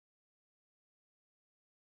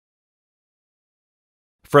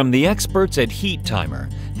From the experts at Heat-Timer,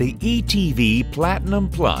 the ETV Platinum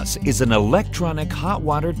Plus is an electronic hot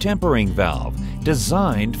water tempering valve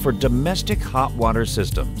designed for domestic hot water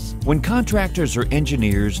systems. When contractors or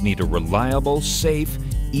engineers need a reliable, safe,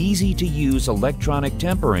 easy-to-use electronic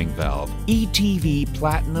tempering valve, ETV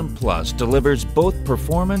Platinum Plus delivers both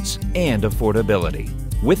performance and affordability.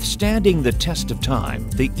 Withstanding the test of time,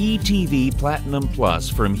 the ETV Platinum Plus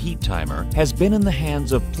from Heat-Timer has been in the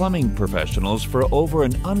hands of plumbing professionals for over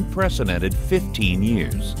an unprecedented 15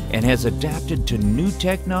 years and has adapted to new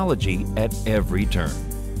technology at every turn.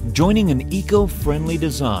 Joining an eco-friendly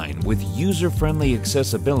design with user-friendly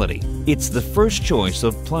accessibility, it's the first choice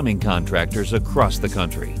of plumbing contractors across the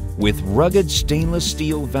country. With rugged stainless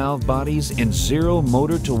steel valve bodies and zero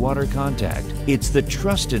motor-to-water contact, it's the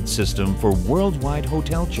trusted system for worldwide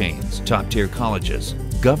hotel chains, top-tier colleges,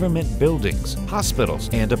 government buildings, hospitals,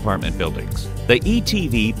 and apartment buildings. The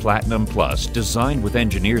ETV Platinum Plus, designed with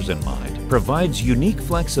engineers in mind, provides unique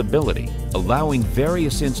flexibility, allowing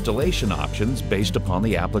various installation options based upon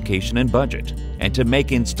the application and budget. And to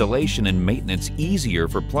make installation and maintenance easier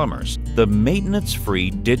for plumbers, the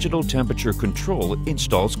maintenance-free digital temperature control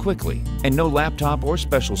installs quickly, and no laptop or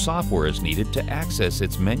special software is needed to access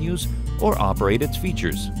its menus or operate its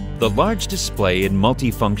features. The large display and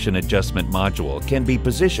multifunction adjustment module can be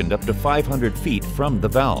positioned up to 500 feet from the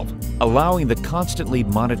valve, allowing the constantly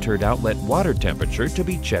monitored outlet water temperature to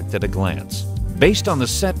be checked at a glance. Based on the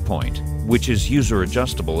set point, which is user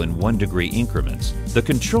adjustable in 1-degree increments, the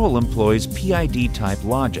control employs PID-type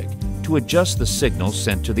logic to adjust the signal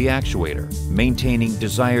sent to the actuator, maintaining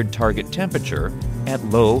desired target temperature at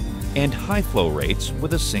low and high flow rates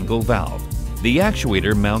with a single valve. The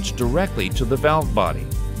actuator mounts directly to the valve body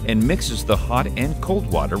and mixes the hot and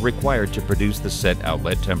cold water required to produce the set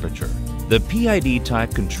outlet temperature. The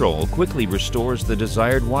PID-type control quickly restores the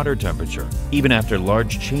desired water temperature, even after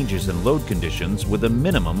large changes in load conditions with a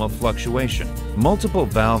minimum of fluctuation. Multiple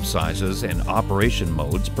valve sizes and operation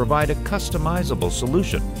modes provide a customizable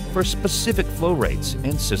solution for specific flow rates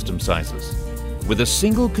and system sizes. With a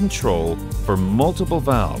single control for multiple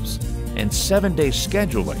valves and 7-day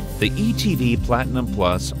scheduling, the ETV Platinum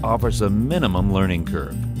Plus offers a minimum learning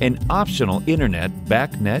curve. An optional internet,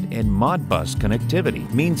 BACnet, and Modbus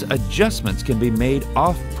connectivity means adjustments can be made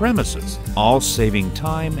off-premises, all saving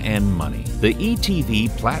time and money. The ETV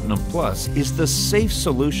Platinum Plus is the safe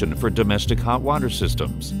solution for domestic hot water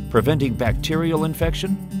systems, preventing bacterial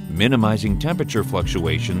infection, minimizing temperature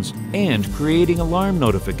fluctuations, and creating alarm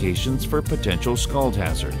notifications for potential scald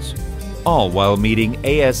hazards, all while meeting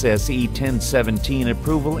ASSE 1017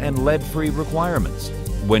 approval and lead-free requirements.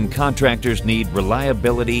 When contractors need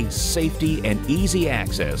reliability, safety, and easy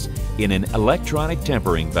access in an electronic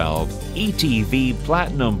tempering valve, ETV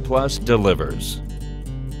Platinum Plus delivers.